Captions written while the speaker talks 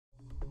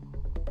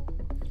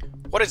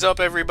What is up,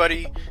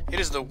 everybody? It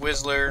is the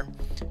Whistler,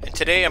 and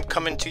today I'm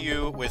coming to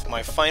you with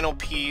my final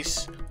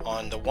piece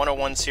on the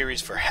 101 series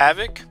for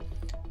Havok,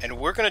 and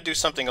we're going to do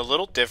something a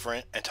little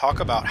different and talk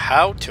about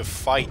how to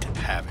fight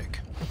Havok.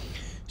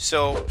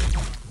 So,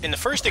 in the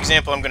first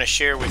example I'm going to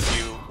share with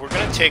you, we're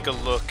going to take a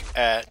look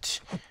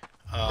at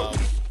a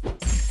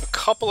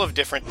couple of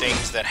different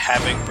things that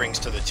Havok brings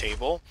to the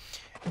table.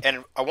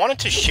 And I wanted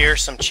to share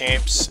some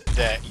champs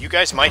that you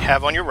guys might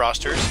have on your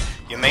rosters.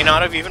 You may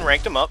not have even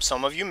ranked them up.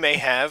 Some of you may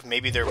have.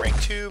 Maybe they're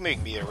rank 2,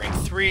 maybe they're rank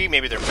 3,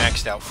 maybe they're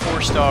maxed out 4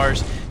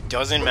 stars.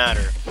 Doesn't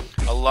matter.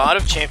 A lot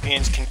of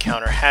champions can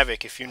counter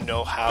Havok if you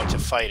know how to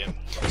fight him.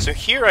 So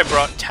here I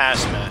brought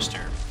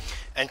Taskmaster.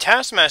 And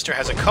Taskmaster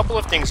has a couple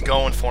of things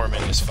going for him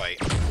in this fight.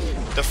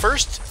 The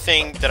first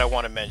thing that I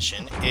want to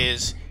mention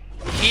is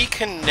he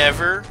can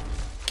never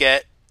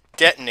get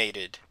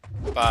detonated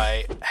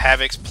by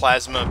Havok's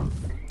plasma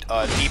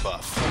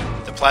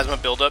debuff. The plasma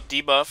buildup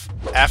debuff,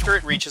 after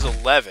it reaches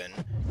 11,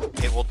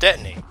 it will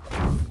detonate.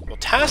 Well,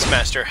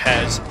 Taskmaster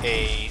has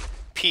a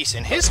piece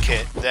in his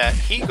kit that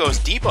he goes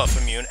debuff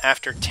immune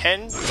after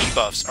 10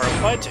 debuffs are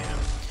applied to him.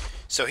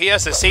 So he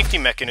has a safety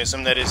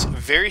mechanism that is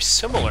very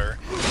similar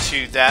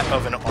to that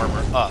of an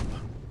armor up.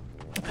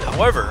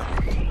 However,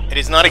 it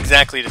is not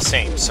exactly the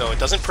same, so it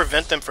doesn't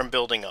prevent them from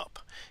building up.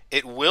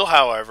 It will,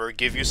 however,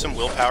 give you some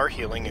willpower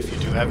healing if you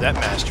do have that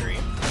mastery.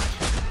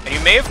 And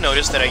you may have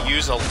noticed that I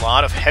use a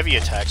lot of heavy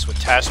attacks with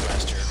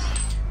Taskmaster.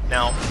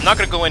 Now, I'm not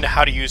going to go into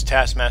how to use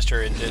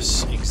Taskmaster in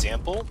this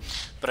example,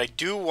 but I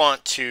do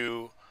want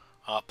to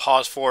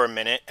pause for a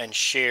minute and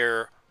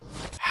share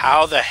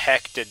how the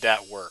heck did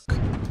that work.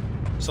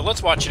 So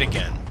let's watch it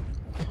again.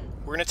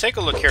 We're going to take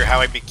a look here how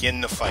I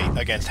begin the fight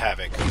against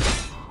Havok.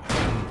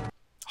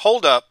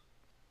 Hold up.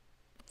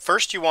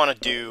 First you want to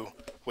do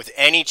with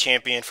any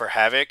champion for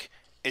Havok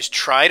is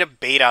try to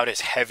bait out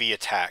his heavy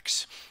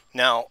attacks.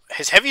 Now,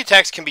 his heavy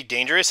attacks can be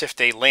dangerous if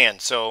they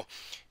land, so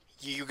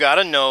you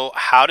gotta know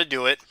how to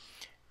do it,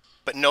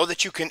 but know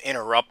that you can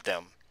interrupt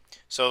them.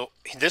 So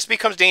this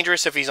becomes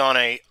dangerous if he's on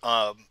a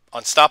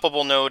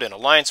unstoppable node in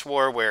Alliance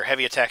War where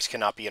heavy attacks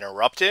cannot be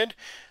interrupted.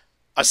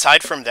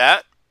 Aside from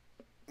that,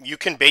 you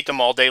can bait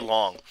them all day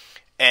long,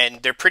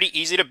 and they're pretty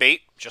easy to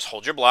bait. Just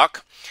hold your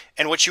block,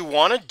 and what you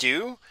want to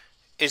do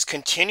is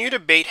continue to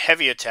bait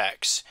heavy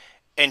attacks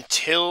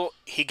until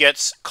he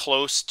gets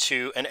close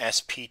to an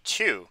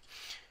SP2.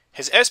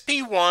 His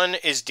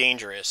SP1 is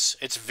dangerous.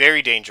 It's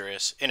very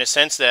dangerous in a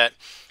sense that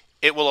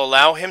it will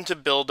allow him to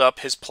build up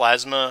his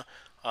plasma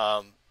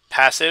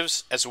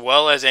passives as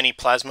well as any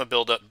plasma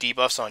buildup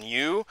debuffs on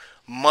you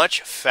much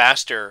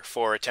faster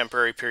for a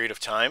temporary period of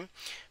time.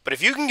 But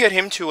if you can get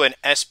him to an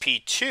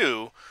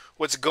SP2,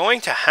 what's going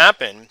to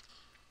happen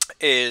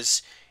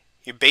is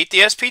you bait the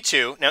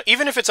SP2. Now,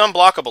 even if it's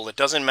unblockable, it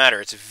doesn't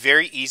matter. It's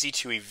very easy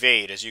to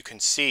evade. As you can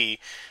see,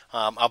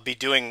 I'll be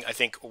doing, I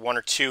think, 1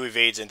 or 2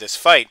 evades in this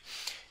fight.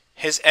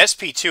 His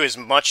SP2 is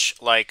much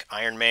like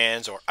Iron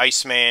Man's or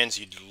Iceman's.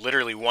 You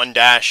literally one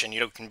dash and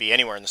you can be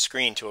anywhere on the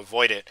screen to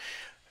avoid it.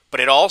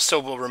 But it also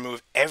will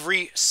remove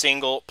every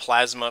single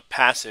plasma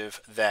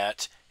passive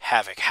that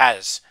Havok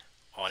has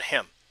on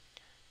him.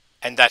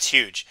 And that's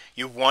huge.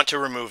 You want to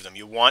remove them.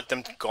 You want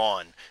them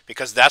gone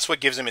because that's what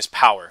gives him his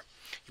power.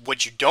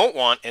 What you don't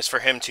want is for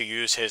him to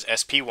use his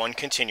SP1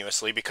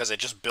 continuously because it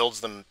just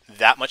builds them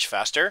that much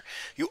faster.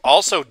 You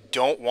also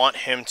don't want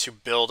him to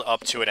build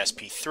up to an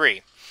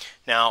SP3.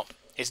 Now,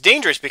 it's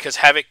dangerous because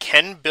Havok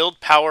can build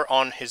power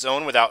on his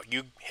own without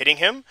you hitting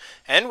him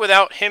and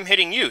without him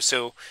hitting you.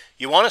 So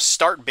you want to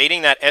start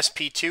baiting that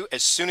SP2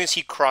 as soon as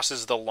he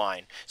crosses the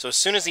line. So as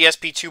soon as the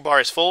SP2 bar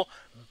is full,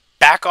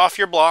 back off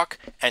your block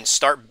and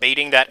start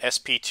baiting that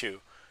SP2.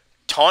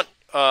 Taunt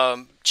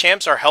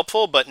champs are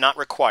helpful but not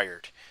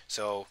required.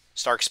 So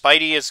Stark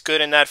Spidey is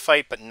good in that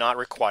fight, but not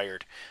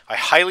required. I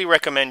highly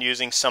recommend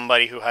using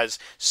somebody who has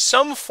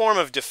some form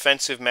of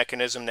defensive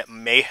mechanism that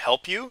may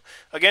help you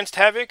against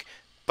Havok,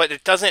 but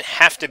it doesn't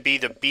have to be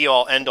the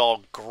be-all,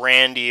 end-all,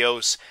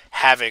 grandiose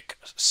Havok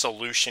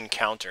solution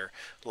counter,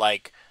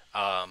 like,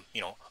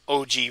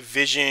 OG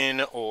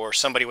Vision or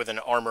somebody with an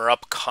armor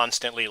up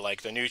constantly,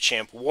 like the new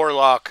champ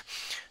Warlock.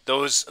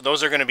 Those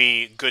are going to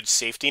be good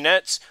safety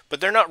nets,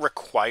 but they're not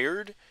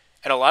required,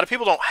 and a lot of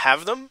people don't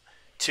have them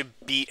to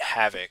beat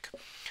Havok.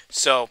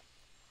 So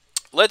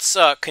let's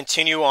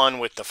continue on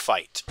with the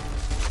fight.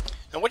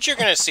 Now what you're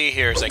going to see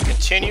here is I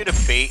continue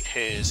to bait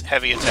his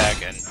heavy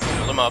attack and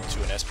build him up to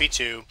an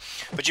SP2,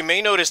 but you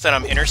may notice that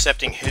I'm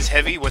intercepting his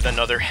heavy with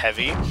another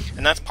heavy,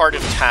 and that's part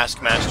of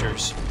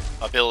Taskmaster's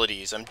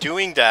abilities. I'm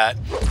doing that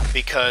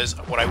because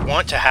what I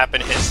want to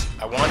happen is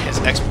I want his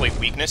exploit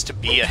weakness to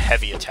be a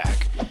heavy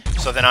attack.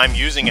 So then I'm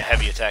using a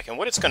heavy attack, and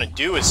what it's going to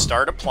do is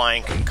start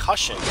applying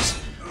concussions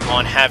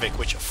on Havok,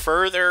 which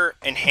further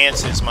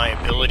enhances my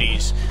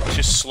abilities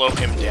to slow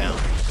him down.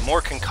 The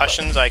more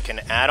concussions I can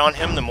add on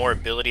him, the more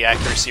ability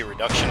accuracy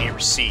reduction he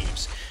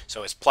receives.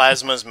 So his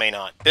plasmas may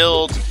not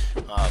build,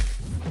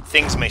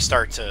 things may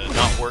start to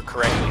not work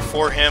correctly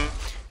for him,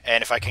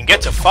 and if I can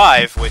get to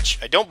 5, which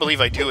I don't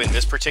believe I do in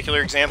this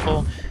particular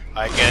example,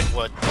 I get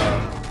what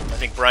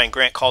think Brian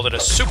Grant called it a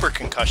super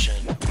concussion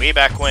way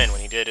back when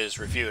he did his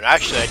review. And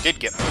actually, I did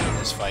get one in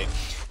this fight.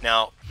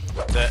 Now,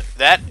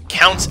 that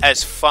counts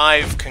as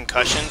 5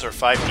 concussions or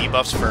 5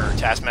 debuffs for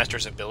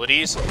Taskmaster's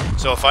abilities.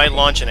 So if I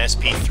launch an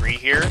SP3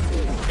 here,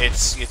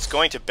 it's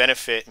going to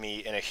benefit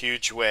me in a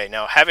huge way.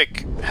 Now,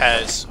 Havok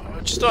has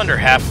just under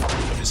half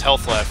of his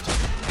health left,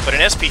 but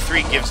an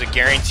SP3 gives a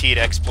guaranteed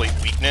exploit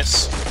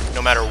weakness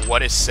no matter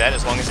what is set.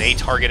 As long as a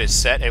target is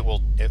set, it will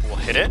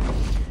hit it,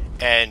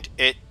 and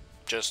it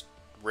just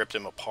ripped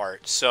him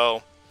apart.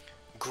 So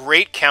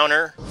great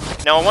counter.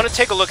 Now I want to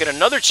take a look at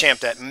another champ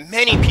that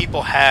many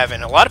people have,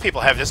 and a lot of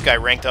people have this guy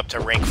ranked up to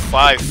rank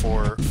 5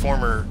 for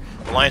former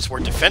Alliance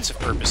War defensive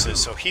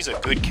purposes, so he's a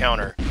good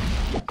counter.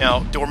 Now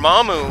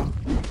Dormammu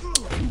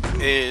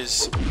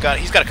he's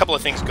got a couple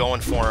of things going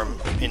for him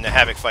in the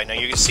Havok fight. Now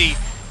you can see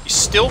you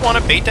still want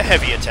to bait the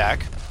heavy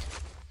attack,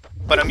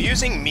 but I'm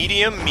using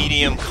medium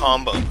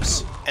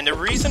combos. And the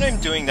reason I'm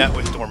doing that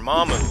with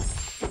Dormammu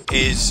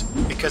is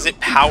because it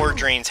power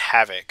drains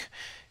Havok.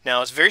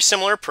 Now, it's a very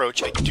similar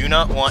approach. I do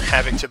not want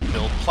Havok to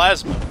build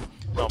plasma.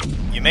 Now,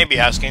 you may be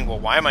asking, well,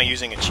 why am I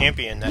using a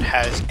champion that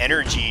has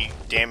energy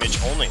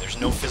damage only? There's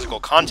no physical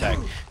contact.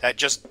 That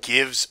just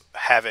gives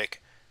Havok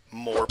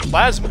more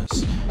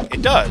plasmas.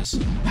 It does.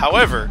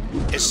 However,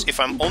 if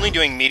I'm only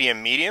doing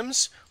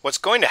mediums, what's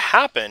going to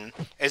happen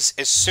is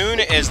as soon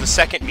as the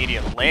second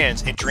medium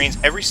lands, it drains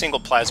every single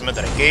plasma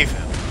that I gave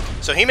him.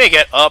 So he may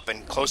get up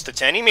and close to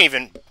 10. He may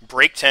even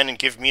break 10 and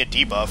give me a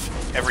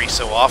debuff every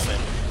so often.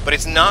 But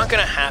it's not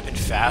going to happen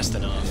fast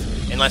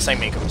enough unless I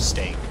make a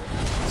mistake.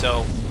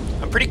 So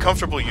I'm pretty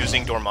comfortable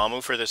using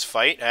Dormammu for this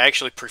fight. I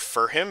actually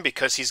prefer him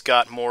because he's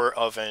got more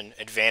of an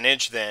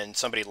advantage than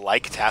somebody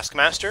like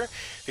Taskmaster,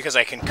 because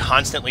I can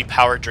constantly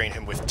power drain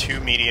him with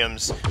 2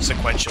 mediums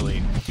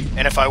sequentially.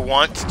 And if I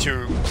want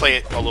to play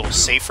it a little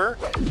safer,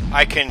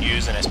 I can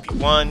use an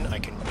SP1. I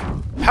can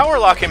power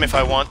lock him if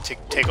I want to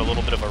take a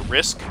little bit of a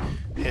risk.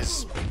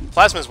 His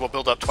plasmas will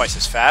build up twice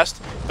as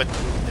fast, but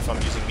if I'm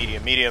using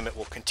medium, it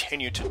will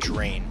continue to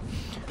drain.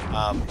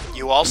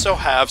 You also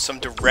have some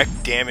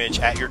direct damage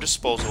at your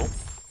disposal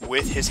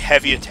with his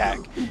heavy attack.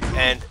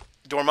 And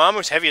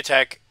Dormammu's heavy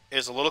attack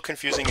is a little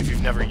confusing if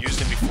you've never used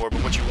him before,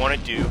 but what you want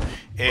to do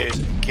is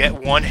get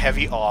 1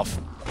 heavy off,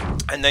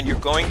 and then you're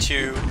going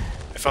to,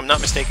 if I'm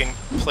not mistaken,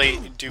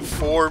 do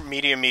 4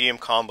 medium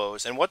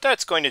combos. And what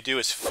that's going to do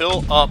is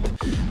fill up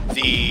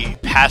the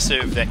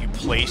passive that you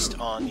placed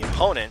on the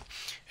opponent.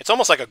 It's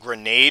almost like a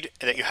grenade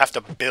that you have to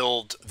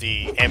build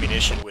the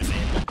ammunition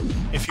within,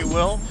 if you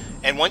will.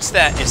 And once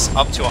that is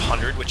up to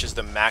 100, which is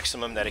the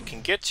maximum that it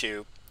can get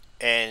to,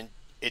 and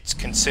it's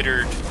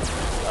considered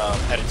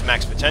at its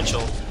max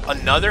potential,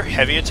 another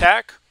heavy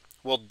attack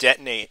will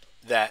detonate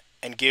that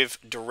and give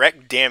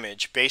direct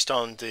damage based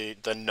on the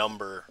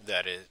number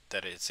that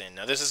it's in.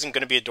 Now, this isn't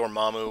going to be a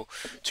Dormammu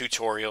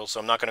tutorial, so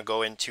I'm not going to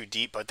go in too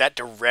deep, but that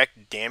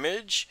direct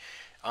damage,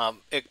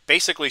 it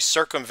basically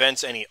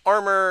circumvents any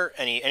armor,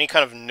 any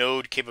kind of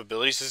node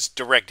capabilities. This is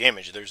direct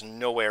damage. There's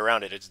no way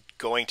around it. It's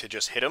going to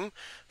just hit him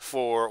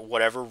for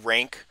whatever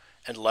rank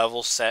and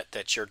level set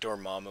that your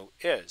Dormammu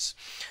is.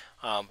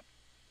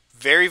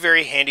 Very,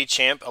 very handy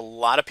champ. A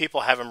lot of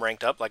people have him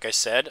ranked up. Like I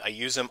said, I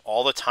use him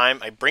all the time.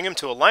 I bring him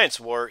to Alliance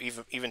War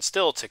even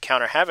still to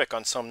counter Havok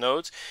on some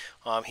nodes.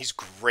 He's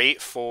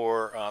great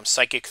for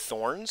Psychic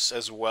Thorns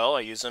as well.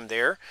 I use him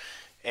there.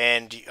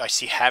 And I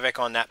see Havok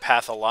on that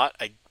path a lot.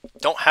 I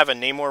don't have a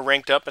Namor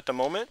ranked up at the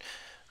moment.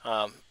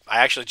 I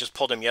actually just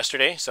pulled him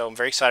yesterday, so I'm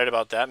very excited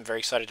about that. I'm very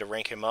excited to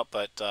rank him up,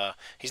 but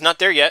he's not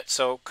there yet,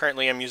 so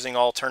currently I'm using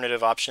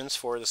alternative options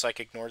for the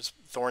Psychic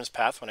Thorns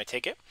path when I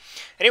take it.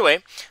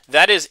 Anyway,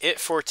 that is it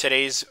for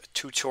today's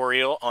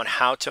tutorial on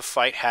how to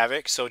fight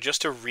Havok. So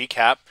just to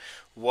recap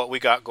what we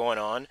got going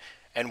on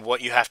and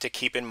what you have to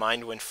keep in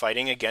mind when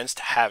fighting against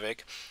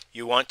Havok.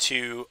 You want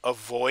to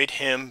avoid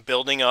him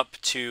building up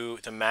to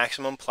the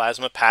maximum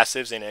plasma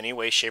passives in any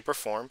way, shape, or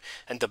form,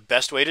 and the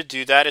best way to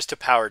do that is to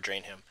power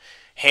drain him.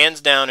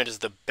 Hands down, it is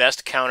the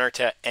best counter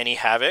to any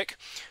Havok.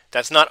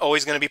 That's not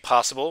always going to be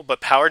possible,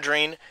 but power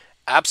drain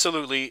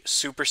absolutely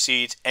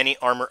supersedes any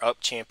armor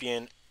up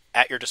champion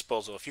at your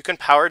disposal. If you can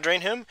power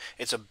drain him,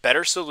 it's a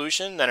better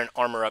solution than an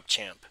armor up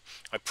champ.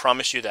 I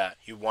promise you that.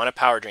 You want to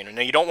power drain him.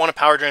 Now, you don't want to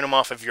power drain him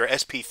off of your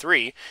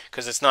SP3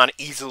 because it's not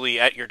easily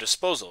at your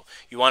disposal.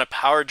 You want to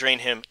power drain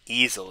him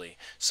easily.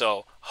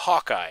 So,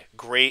 Hawkeye,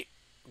 great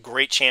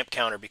champ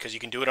counter because you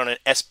can do it on an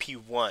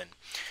SP1.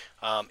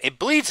 It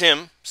bleeds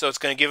him, so it's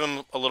going to give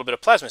him a little bit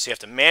of plasma, so you have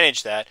to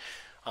manage that.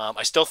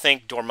 I still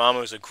think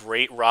Dormammu is a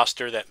great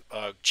roster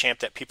champ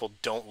that people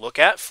don't look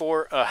at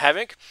for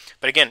Havok.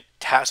 But again,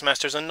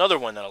 Taskmaster's another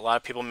one that a lot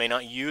of people may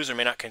not use or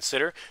may not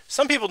consider.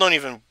 Some people don't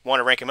even want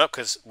to rank him up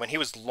because when he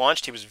was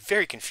launched, he was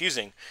very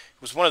confusing.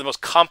 It was one of the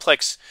most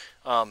complex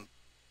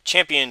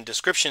champion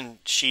description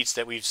sheets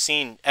that we've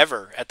seen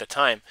ever at the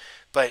time.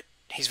 But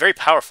he's very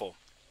powerful,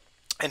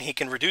 and he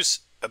can reduce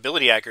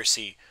ability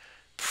accuracy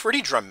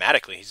pretty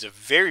dramatically. He's a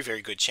very,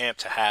 very good champ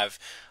to have.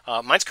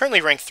 Mine's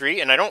currently ranked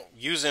 3, and I don't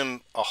use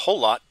him a whole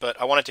lot, but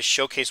I wanted to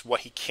showcase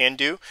what he can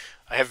do.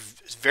 I have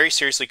very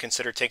seriously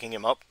considered taking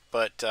him up,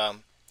 but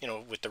you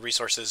know, with the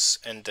resources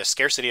and the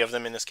scarcity of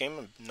them in this game,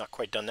 I'm not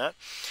quite done that.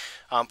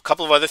 A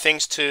couple of other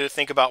things to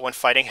think about when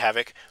fighting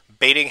Havok.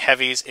 Baiting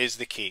heavies is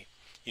the key.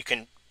 You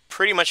can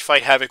pretty much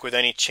fight Havok with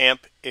any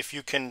champ if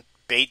you can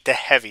bait the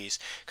heavies,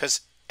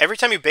 because every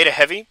time you bait a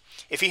heavy,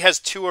 if he has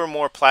 2 or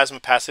more plasma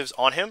passives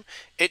on him,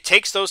 it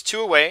takes those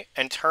 2 away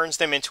and turns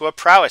them into a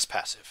prowess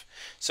passive.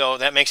 So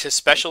that makes his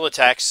special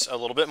attacks a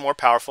little bit more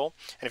powerful,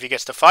 and if he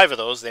gets to 5 of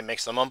those, that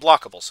makes them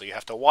unblockable, so you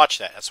have to watch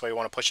that. That's why you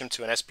want to push him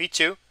to an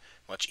SP2,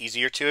 much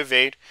easier to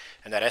evade,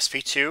 and that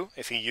SP2,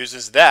 if he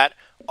uses that,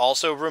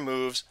 also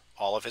removes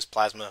all of his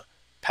plasma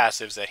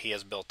passives that he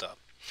has built up.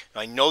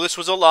 Now, I know this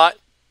was a lot.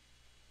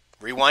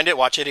 Rewind it,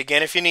 watch it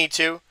again if you need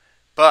to,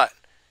 but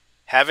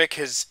Havok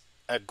is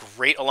a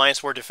great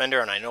Alliance War defender,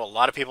 and I know a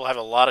lot of people have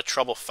a lot of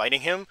trouble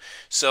fighting him,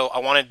 so I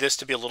wanted this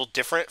to be a little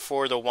different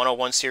for the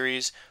 101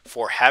 series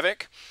for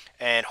Havok,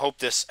 and hope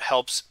this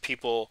helps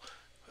people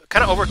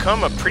kind of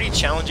overcome a pretty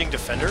challenging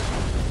defender.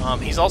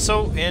 He's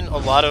also in a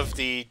lot of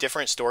the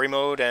different story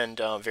mode and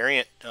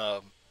variant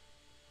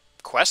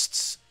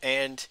quests,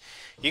 and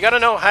you got to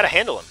know how to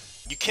handle him.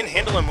 You can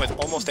handle him with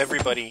almost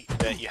everybody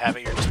that you have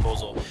at your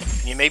disposal,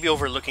 and you may be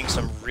overlooking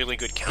some really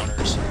good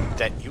counters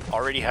that you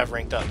already have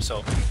ranked up.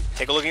 So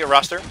take a look at your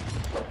roster,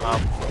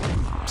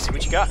 see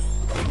what you got,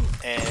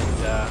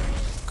 and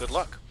good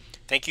luck.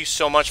 Thank you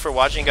so much for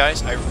watching,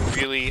 guys. I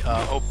really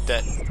hope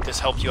that this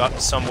helped you out in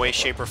some way,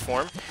 shape, or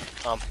form.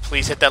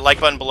 Please hit that like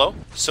button below.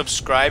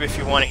 Subscribe if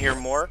you want to hear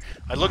more.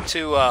 I look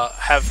to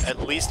have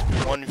at least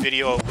 1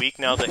 video a week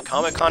now that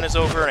Comic-Con is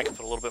over, and I can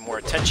put a little bit more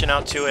attention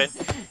out to it.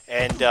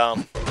 And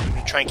I'm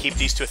going to try and keep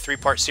these to a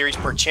 3-part series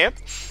per champ.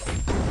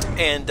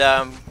 And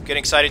getting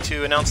excited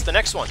to announce the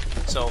next one.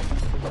 So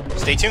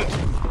stay tuned.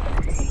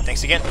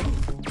 Thanks again.